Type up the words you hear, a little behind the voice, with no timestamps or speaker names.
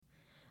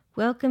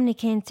Welcome to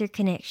Cancer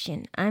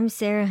Connection. I'm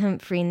Sarah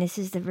Humphrey, and this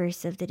is the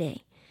verse of the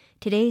day.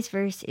 Today's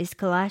verse is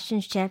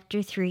Colossians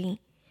chapter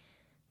 3,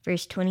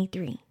 verse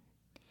 23.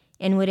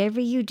 And whatever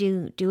you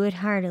do, do it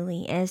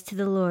heartily, as to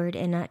the Lord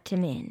and not to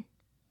men.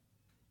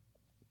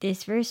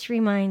 This verse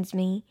reminds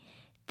me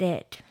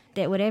that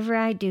whatever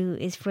I do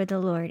is for the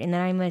Lord, and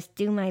that I must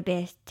do my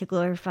best to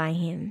glorify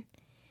Him.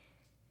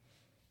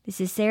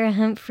 This is Sarah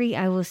Humphrey.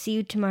 I will see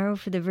you tomorrow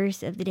for the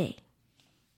verse of the day.